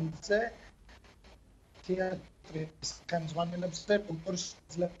მენეჯმენტზე, თეატრის ხელმძღვანელებზე, კულტურის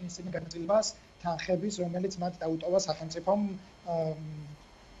შესაძლებლობების განაწილებას, თანხების, რომელიც მათ დაუტოვა სახელმწიფომ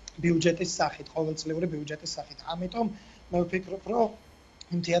ბიუჯეტის სახით, ყოველწლიური ბიუჯეტის სახით. ამიტომ მე ვფიქრობ, რომ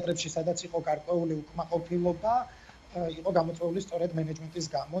იმ თეატრებში, სადაც იყო გარკვეული უკმაყოფილება, იყო გამოწვეული სწორედ მენეჯმენტის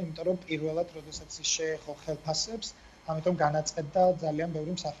გამო, იმიტომ რომ პირველად, როდესაც ის შეეხო ხელფასებს, ამიტომ განაწყდა ძალიან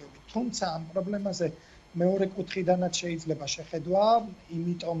ბევრი მსახიობი. თუმცა ამ პრობლემაზე მეორე კუთხიდანაც შეიძლება შეხედვა,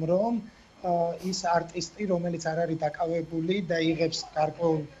 იმიტომ რომ ის არტისტი, რომელიც არ არის დაკავებული და იღებს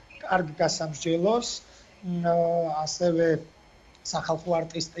გარკვეულ კარგ გასამსჯელოს, ასევე სახალხო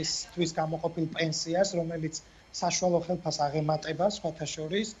არტისტისთვის გამოყოფილ პენსიას, რომელიც საშუალო ხელფასს აღემატება სხვათა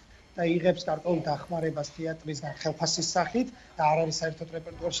შორის და იღებს გარკვეულ დახმარებას თეატრისგან ხელფასის სახით და არ არის საერთოდ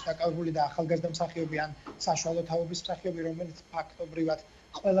რეპერტუარში დაკავებული და ახალგაზრდა მსახიობი ან საშუალო თაობის მსახიობი, რომელიც ფაქტობრივად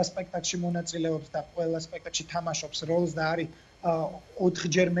ყველა სპექტაკლში მონაწილეობს და ყველა სპექტაკლში თამაშობს როლს და არის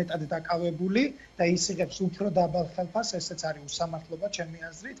 4-ჯერ მეტად დაკავებული და ის იღებს უფრო დაბალ ხელფასს, ესეც არის უსამართლობა ჩემი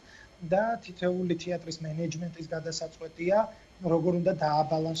აზრით და თითოეული თეატრის მენეჯმენტის გადასაწყვეტია, როგორ უნდა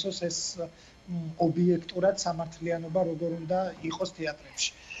დააბალანსოს ეს ობიექტურად სამართლიანობა, როგორ უნდა იყოს თეატრებში.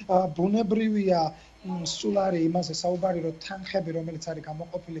 ბუნებრივია, სულ არის იმაზე საუბარი, რომ თანხები, რომელიც არის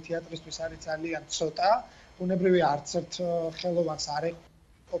გამოყოფილი თეატრისთვის, არის ძალიან ცოტა. ბუნებრივია, არც ერთ ხელოვანს არ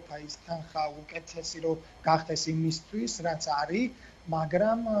ეყოფა ის თანხა უკეთესი, რომ გახდეს იმისთვის, რაც არის,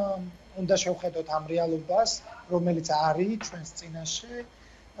 მაგრამ უნდა შევხედოთ ამ რეალობას, რომელიც არის ჩვენს წინაშე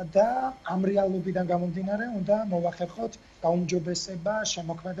და ამ რეალობიდან გამომდინარე უნდა მოვახერხოთ გაუმჯობესება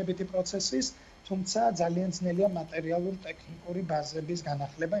შემოქმედებითი პროცესის, თუმცა ძალიან ძნელია მატერიალური ტექნიკური ბაზების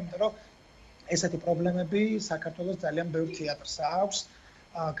განახლება, იმიტომ რომ ესეთი პრობლემები საქართველოს ძალიან ბევრ თეატრს აქვს,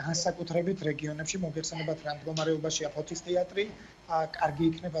 განსაკუთრებით რეგიონებში მოგეხსენებათ რა მდგომარეობაშია ფოთის თეატრი, კარგი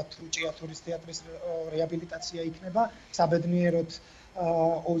იქნება თუ ჭიათურის თეატრის რეაბილიტაცია იქნება, საბედნიეროდ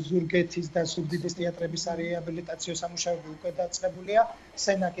ოზურგეთის და სუბდიდის თეატრების რეაბილიტაციო სამუშაოები უკვე დაწყებულია,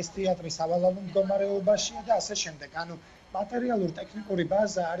 სენაკის თეატრი სავალალო მდგომარეობაშია და ასე შემდეგ. ანუ მატერიალური ტექნიკური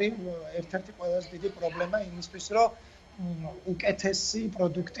ბაზა არის ერთ-ერთი ყველაზე დიდი პრობლემა იმისთვის, რომ უკეთესი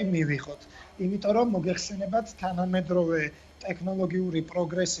პროდუქტი მივიღოთ. იმიტომ რომ მოგეხსენებათ თანამედროვე ტექნოლოგიური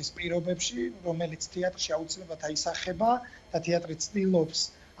პროგრესის პირობებში, რომელიც თეატრში აუცილებლად აისახება და თეატრი ცდილობს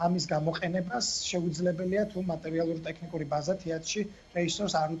ამის გამოყენებას, შეუძლებელია თუ მატერიალური ტექნიკური ბაზა თეატრში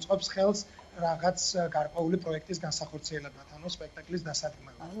რეჟისორს არ უწყობს ხელს რაღაც გარკვეული პროექტის განსახორციელებად, ანუ სპექტაკლის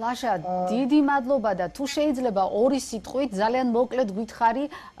დასადგმელად. ლაშა, დიდი მადლობა და თუ შეიძლება ორი სიტყვით ძალიან მოკლედ გითხარი,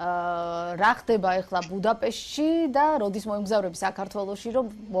 რა ხდება ახლა ბუდაპეშტში და როდის მოიმგზავრები საქართველოში, რომ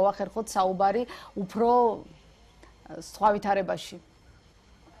მოვახერხოთ საუბარი უფრო სხვა ვითარებაში.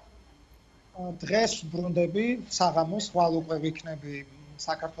 დღეს ბრუნდები საღამოს, ხვალ უკვე ვიქნები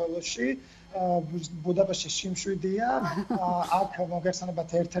საქართველოში. ბუდაპეშტში სიმშვიდეა. აქ მოგეხსენებათ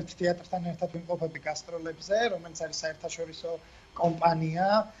ერთ-ერთ თეატრთან ერთად ვიმყოფები გასტროლებზე, რომელიც არის საერთაშორისო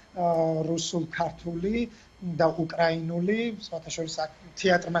კომპანია, რუსულ-ქართული და უკრაინული, სხვათა შორის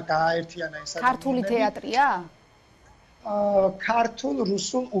თეატრმა გააერთიანა ეს ადამიანები. ქართული თეატრია? ქართულ,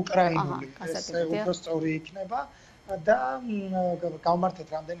 რუსულ, უკრაინული. ეს უფრო სწორი იქნება და გავმართეთ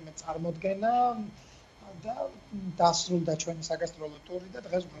რამდენიმე წარმოდგენა და დასრულდა ჩვენი საგასტროლო ტური და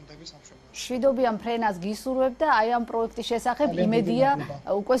დღეს ბრუნდები სამშობლოში. შვიდობიან ფრენას გისურვებთ და აი ამ პროექტის შესახებ იმედია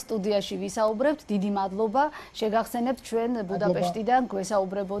უკვე სტუდიაში ვისაუბრებთ. დიდი მადლობა. შეგახსენებთ ჩვენ ბუდაპეშტიდან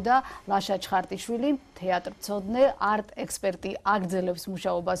გვესაუბრებოდა ლაშა ჩხარტიშვილი, თეატრმცოდნე, არტ ექსპერტი აგრძელებს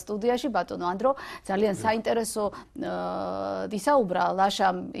მუშაობას სტუდიაში. ბატონო ანდრო, ძალიან საინტერესო ისაუბრა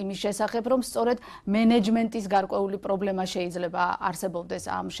ლაშამ იმის შესახებ, რომ სწორედ მენეჯმენტის გარკვეული პრობლემა შეიძლება არსებობდეს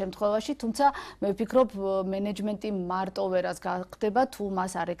ამ შემთხვევაში, თუმცა მე ვფიქრობ მენეჯმენტი მარტო ვერას გახდება თუ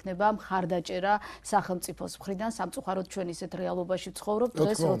მას არ ექნება მხარდაჭერა სახელმწიფოს მხრიდან. სამწუხაროდ ჩვენ ისეთ რეალობაში ვცხოვრობთ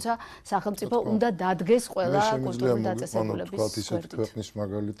დღეს, როცა სახელმწიფო უნდა დადგეს ყველა კულტურული დაწესებულების გვერდით. ისეთი ქვეყნის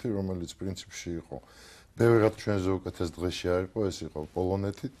მაგალითი, რომელიც პრინციპში იყო ბევრად ჩვენზე უკეთეს დღეში არ იყო, ეს იყო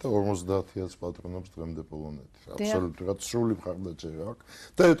პოლონეთი და 50-ს პატრონობს დღემდე პოლონეთი. აბსოლუტურად სრული მხარდაჭერა აქვს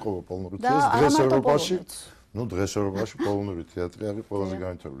და ეთყობა პოლონური თეატრი დღეს ევროპაში. Ну, დღეს ევროპაში პოლონური თეატრი არის ყველაზე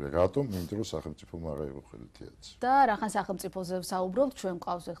განვითარებული. რატომ? იმიტომ რომ სახელმწიფომ არ აიღო ხელი თეატრს. და რახან სახელმწიფოზე ვსაუბრობთ, ჩვენ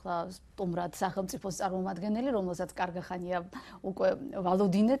ყავს ახლა სტუმრად სახელმწიფოს წარმომადგენელი, რომელსაც კარგი ხანია უკვე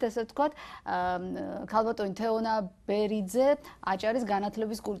ვალოდინეთ, ესე ვთქვათ. ქალბატონი თეონა ბერიძე, აჭარის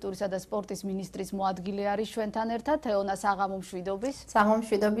განათლების, კულტურისა და სპორტის მინისტრის მოადგილე არის ჩვენთან ერთად. თეონა, საღამო მშვიდობის. საღამო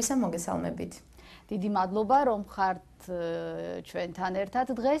მშვიდობისა, მოგესალმებით. დიდი მადლობა, რომ ხართ ჩვენთან ერთად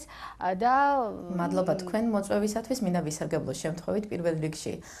დღეს და მადლობა თქვენ მოწვევისათვის. მინდა ვისარგებლო შემთხვევით პირველ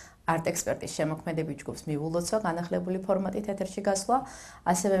რიგში არტ ექსპერტის შემოქმედებით ჯგუფს მიულოცვა განახლებული ფორმატით ეთერში გასვლა,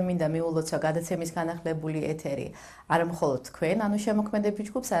 ასევე მინდა მიულოცვა გადაცემის განახლებული ეთერი არა მხოლოდ თქვენ, ანუ შემოქმედებით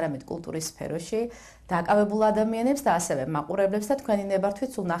ჯგუფს, არამედ კულტურის სფეროში დაკავებულ ადამიანებს და ასევე მაყურებლებს და თქვენი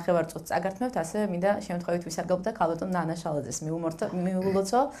ნებართვით სულ ნახევარწუთს წაგართმევთ, ასევე მინდა შემთხვევით ვისარგებლო და ქალბატონ ნანა შალაძეს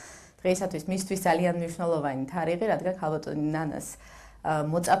მიულოცვა. დღეისათვის მისთვის ძალიან მნიშვნელოვანი თარიღი, რადგან ქალბატონი ნანას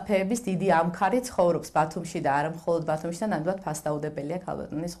მოწაფეების დიდი ამქარი ცხოვრობს ბათუმში და არა მხოლოდ ბათუმში და ნამდვილად ფასდაუდებელია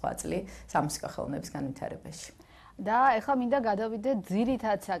ქალბატონის ხვაწლი სამუსიკო ხელოვნების განვითარებაში. და ეხლა მინდა გადავიდეთ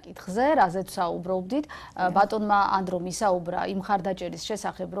ძირითად საკითხზე, რაზეც საუბრობდით. ბატონმა ანდრომ ისაუბრა იმ ხარდაჭერის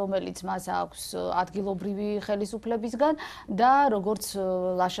შესახებ, რომელიც მას აქვს ადგილობრივი ხელისუფლებისგან და როგორც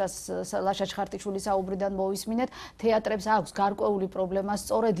ლაშა ჩხარტიშვილის საუბრიდან მოვისმინეთ, თეატრებს აქვს გარკვეული პრობლემა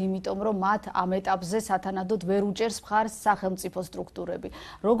სწორედ იმიტომ, რომ მათ ამ ეტაპზე სათანადოდ ვერ უჭერს მხარს სახელმწიფო სტრუქტურები.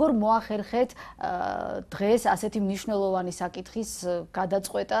 როგორ მოახერხეთ დღეს ასეთი მნიშვნელოვანი საკითხის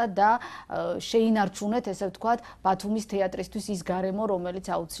გადაწყვეტა და შეინარჩუნეთ, ესე ვთქვათ, ბათუმის თეატრისთვის ის გარემო, რომელიც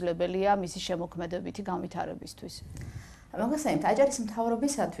აუცილებელია მისი შემოქმედებითი განვითარებისთვის. მოგესალმებით, აჭარის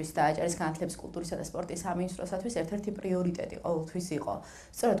მთავრობისათვის და აჭარის განათლების, კულტურისა და სპორტის სამინისტროსათვის ერთ-ერთი პრიორიტეტი ყოველთვის იყო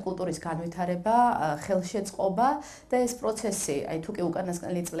სწორედ კულტურის განვითარება, ხელშეწყობა და ეს პროცესი, აი თუ კი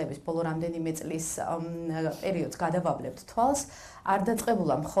უკანასკნელი წლების ბოლო რამდენიმე წლის პერიოდს გადავაბლებთ თვალს, არ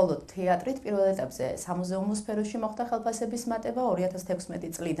დაწყებულა მხოლოდ თეატრით, პირველ ეტაპზე სამუზეუმო სფეროში მოხდა ხელფასების მატება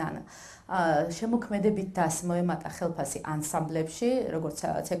 2016 წლიდან. შემოქმედებით დას მოემატა ხელფასი ანსამბლებში, როგორც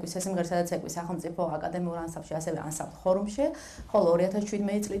ცეკვის სიმღერისა და ცეკვის სახელმწიფო აკადემიურ ანსამბლში, ასევე ანსამბლ ხორუმში, ხოლო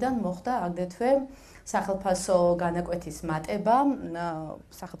 2017 წლიდან მოხდა აგრეთვე სახელფასო განაკვეთის მატება,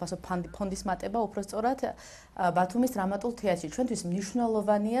 სახელფასო ფონდის მატება, უფრო სწორად ბათუმის დრამატულ თეატრში. ჩვენთვის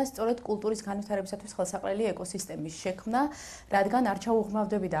მნიშვნელოვანია სწორედ კულტურის განვითარებისათვის ხელსაყრელი ეკოსისტემის შექმნა, რადგან არ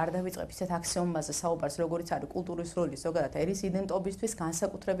ჩაუღმავდები და არ დავიწყებ ისეთ აქსიომაზე საუბარს, როგორიც არის კულტურის როლი ზოგადად ერის იდენტობისთვის,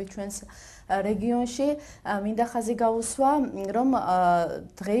 განსაკუთრებით ჩვენს რეგიონში. მინდა ხაზი გაუსვა, რომ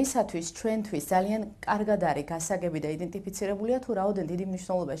დღეისათვის ჩვენთვის ძალიან კარგად არის გასაგები და იდენტიფიცირებულია თუ რაოდენ დიდი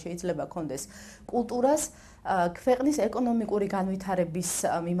მნიშვნელობა შეიძლება ჰქონდეს კულტურას ქვეყნის ეკონომიკური განვითარების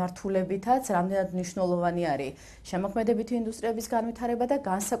მიმართულებითაც რამდენად მნიშვნელოვანი არის შემოქმედებითი ინდუსტრიების განვითარება და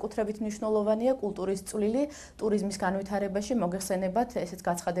განსაკუთრებით მნიშვნელოვანია კულტურის წვლილი ტურიზმის განვითარებაში. მოგეხსენებათ ესეც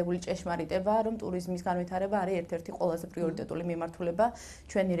გაცხადებული ჭეშმარიტება, რომ ტურიზმის განვითარება არის ერთ-ერთი ყველაზე პრიორიტეტული მიმართულება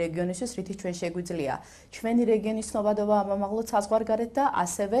ჩვენი რეგიონისთვის, რითიც ჩვენ შეგვიძლია ჩვენი რეგიონის ცნობადობა ამომაღლოთ საზღვარგარეთ და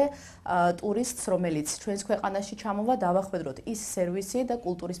ასევე ტურისტს, რომელიც ჩვენს ქვეყანაში ჩამოვა, დავახვედროთ ის სერვისი და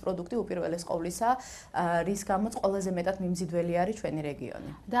კულტურის პროდუქტი უპირველეს ყოვლისა, რის გამოც ყველაზე მეტად მიმზიდველი არის ჩვენი რეგიონი.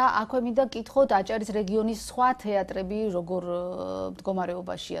 და აქვე მინდა გითხოთ აჭარის რეგიონის სხვა თეატრები როგორ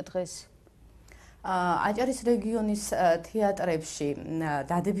მდგომარეობაშია დღეს? აჭარის რეგიონის თეატრებში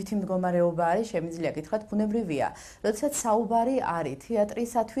დადებითი მდგომარეობა არის, შემიძლია გითხრათ, ბუნებრივია. როდესაც საუბარი არის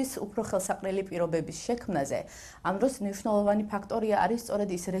თეატრისათვის უფრო ხელსაყრელი პირობების შექმნაზე, ამ დროს მნიშვნელოვანი ფაქტორია არის სწორედ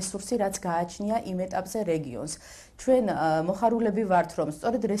ის რესურსი, რაც გააჩნია იმ ეტაპზე რეგიონს. ჩვენ მოხარულები ვართ, რომ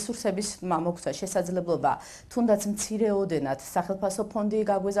სწორედ რესურსების მოგვცა შესაძლებლობა, თუნდაც მცირეოდენად სახელმწიფო ფონდი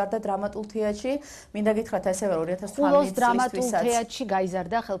გაგვეზარდა დრამატულ თეატრში. მინდა გითხრათ ასევე 2018 დრამატულ თეატრში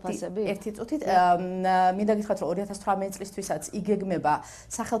გაიზარდა ხელფასები. ერთი წუთით მინდა გითხრათ, რომ 2018 წლისთვისაც იგეგმება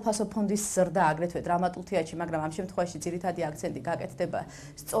სახელმწიფო ფონდის ზრდა აგრეთვე დრამატულ თეატრში, მაგრამ ამ შემთხვევაში ძირითადი აქცენტი გაკეთდება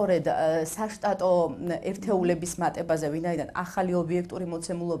სწორედ საშტატო ერთეულების მატებაზე, ვინაიდან ახალი ობიექტური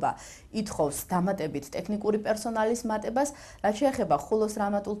მოცემულობა ითხოვს დამატებით ტექნიკური პერსონალის მატებას, რაც შეეხება ხულოს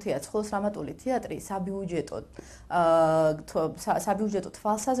დრამატულ თეატრს. ხულოს დრამატული თეატრი საბიუჯეტო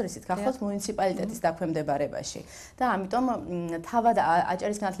თვალსაზრისით გახლავთ მუნიციპალიტეტის დაქვემდებარებაში და ამიტომ თავად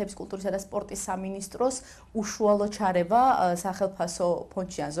აჭარის განათლების, კულტურისა და სპორტის სამინისტროს უშუალო ჩარევა სახელმწიფო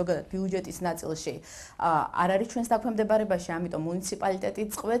ფონდში ან ზოგადად ბიუჯეტის ნაწილში არ არის ჩვენს დაქვემდებარებაში, ამიტომ მუნიციპალიტეტი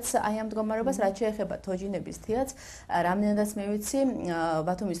წყვეტს აი ამ მდგომარეობას, რაც შეეხება თოჯინების თეატრს. რამდენადაც მე ვიცი,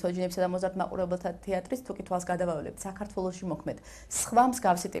 ბათუმის თოჯინებისა და მოზარდ მაყურებელთა თეატრის თუ კი თვალს გადავავლებთ საქართველოში მოქმედ სხვა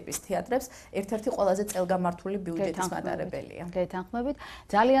მსგავსი ტიპის თეატრებს, ერთ-ერთი ყველაზე წელგამართული ბიუჯეტის მატარებელია. გეთანხმებით.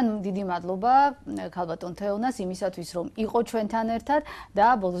 ძალიან დიდი მადლობა ქალბატონ თეონას იმისათვის, რომ იყო ჩვენთან ერთად და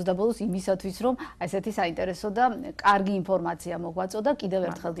ბოლოს და ბოლოს იმისათვის, რომ ესეთი საინტერესო და კარგი ინფორმაცია მოგვაწოდა. კიდევ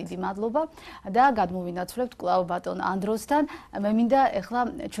ერთხელ დიდი მადლობა და გადმოვინაცვლებთ კვლავ ბატონ ანდროსთან. მე მინდა ეხლა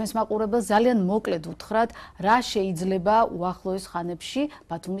ჩვენს მაყურებელს ძალიან მოკლედ უთხრათ, რა შეიძლება უახლოეს ხანებში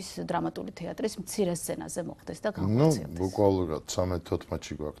ბათუმის დრამატული თეატრის მცირე სცენაზე მოხდეს და გამოვხსენდეს. ბუკვალურად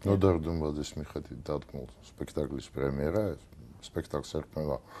 13-14-ში გვაქვს ნოდარ დუმბაძის მიხედვით დადგმულ სპექტაკლის პრემიერა. სპექტაკლს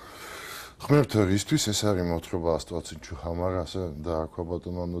ერქმევა ღმერთთვისთვის, ეს არის მოთხრობა ასტვაცი ჩუჰამარ, ასე დაარქვა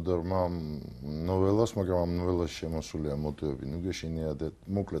ბატონმა ნოდარმა ნოველას, მაგრამ ამ ნოველაში შემოსულია მოტივები ნუგეშინია და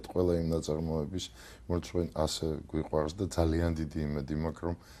მოკლედ ყველა იმ ნაწარმოების, რომელიც ჩვენ ასე გვიყვარს და ძალიან დიდი იმედი მაქვს,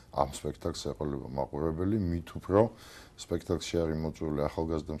 რომ ამ სპექტაკლს ეყოლება მაყურებელი, მით უფრო სპექტაკლში არის მოწვეული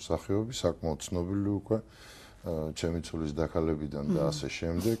ახალგაზრდა მსახიობი, საკმაოდ ცნობილი უკვე ჩემი ცოლის დაქალებიდან და ასე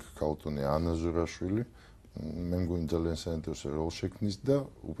შემდეგ, ქალბატონი ანა ზურაშვილი. მე მგონი ძალიან საინტერესო როლს შექმნის და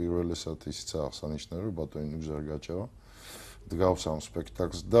უპირველესად ისიც აღსანიშნავია, რომ ბატონი ნუგზარი გაჭავა დგავს ამ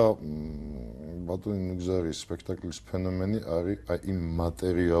სპექტაკლს და ბატონი ნუგზარის სპექტაკლის ფენომენი არის იმ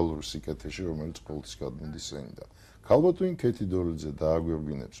მატერიალურ სიკეთეში, რომელიც ყოველთვის გადმოდის სცენიდან. ქალბატონი კეთი დოლიძე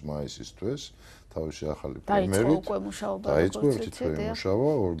დააგვირგვინებს მაისის თვეს თავისი ახალი პრემიერით. დაიწყო ერთი თვე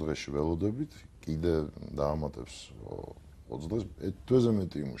მუშაობა, 2 დღეში ველოდებით, კიდე დაამატებს 20 დღეს, თვეზე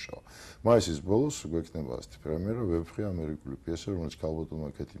მეტი იმუშავა. მაისის ბოლოს გვექნება ასეთი პრემიერა, ვებხრი ამერიკული პიესა, რომელიც ქალბატონმა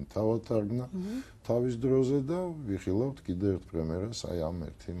კეთი თავად თარგმნა თავის დროზე და ვიხილავთ კიდე ერთ პრემიერას, აი ამ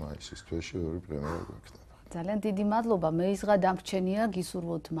 1 მაისის თვეში 2 პრემიერა გვექნება. ძალიან დიდი მადლობა. მეისღა დამრჩენია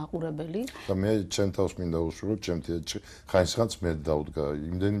გისურვოთ მაყურებელი. და მე ჩემ თავს მინდა უსურვოთ ჩემ თეატრში. ხაინსხანს მე დავდგა.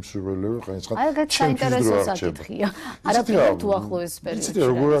 იმდენი მსურველები ხაინსხან. აი ეგ საინტერესო საკითხია. არაფერ თუ ახლოეს პერიოდში. იცით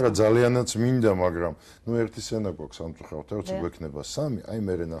როგორ არა ძალიანაც მინდა, მაგრამ ნუ ერთი სცენა გვაქვს სამწუხაროდ, თორემ გვექნება 3, აი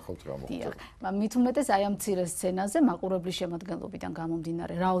მე ნახავთ რა მოხდება. მით უმეტეს აი ამ მცირე სცენაზე მაყურებლის შემადგენლობიდან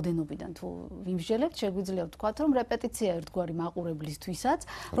გამომდინარე, რაოდენობიდან თუ ვიმსჯელებთ, შეგვიძლია ვთქვათ, რომ რეპეტიცია ერთგვარი მაყურებლისთვისაც,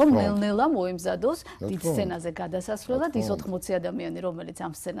 რომ ნელ-ნელა მოემზადოს დიდ სცენაზე გადასასვლელად ის 80 ადამიანი, რომელიც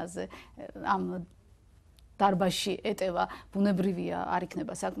ამ სცენაზე ამ დარბაზში ეტევა, ბუნებრივია არ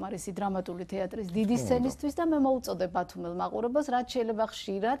იქნება საკმარისი დრამატული თეატრის დიდი სცენისთვის და მე მოვუწოდებ ბათუმელ მაყურებელს, რაც შეიძლება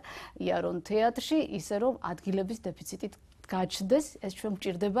ხშირად იარონ თეატრში, ისე რომ ადგილების დეფიციტით გაჩნდეს, ეს ჩვენ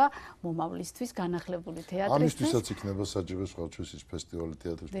გვჭირდება მომავლისთვის განახლებული თეატრისთვის. ამისთვისაც იქნება საჭირო სხვადასხვა ფესტივალი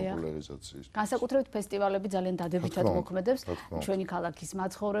თეატრის პოპულარიზაციის. განსაკუთრებით ფესტივალები ძალიან დადებითად მოქმედებს ჩვენი ქალაქის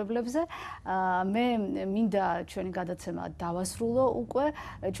მაცხოვრებლებზე. მე მინდა ჩვენი გადაცემა დავასრულო უკვე.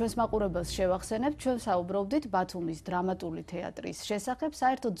 ჩვენს მაყურებელს შევახსენებ, ჩვენ საუბრობდით ბათუმის დრამატული თეატრის შესახებ,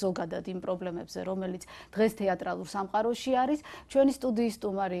 საერთოდ ზოგადად იმ პრობლემებზე, რომელიც დღეს თეატრალურ სამყაროში არის. ჩვენი სტუდიის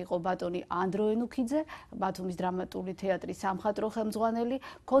სტუმარი იყო ბატონი ანდრო ენუქიძე, ბათუმის დრამატული თეატრის სამხატვრო ხელმძღვანელი,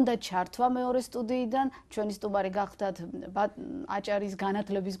 ქონდა ჩართვა მეორე სტუდიიდან, ჩვენი სტუმარი გახდათ აჭარის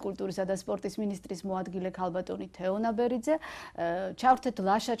განათლების, კულტურისა და სპორტის მინისტრის მოადგილე ქალბატონი თეონა ბერიძე, ჩავრთეთ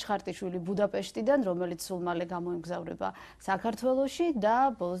ლაშა ჩხარტიშვილი ბუდაპეშტიდან, რომელიც სულ მალე გამოემგზავრება საქართველოში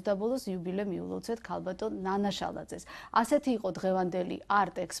და ბოლოს და ბოლოს იუბილე მიულოცეთ ქალბატონ ნანა შალაძეს. ასეთი იყო დღევანდელი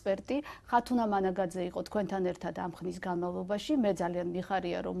არტ ექსპერტი, ხათუნა მანაგაძე იყო თქვენთან ერთად ამ ხნის განმავლობაში. მე ძალიან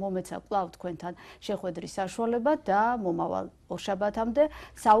მიხარია, რომ მომეცა კვლავ თქვენთან შეხვედრის საშუალება და მომავალ ორშაბათამდე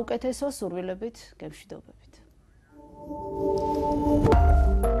საუკეთესო სურვილებით გემშვიდობებით.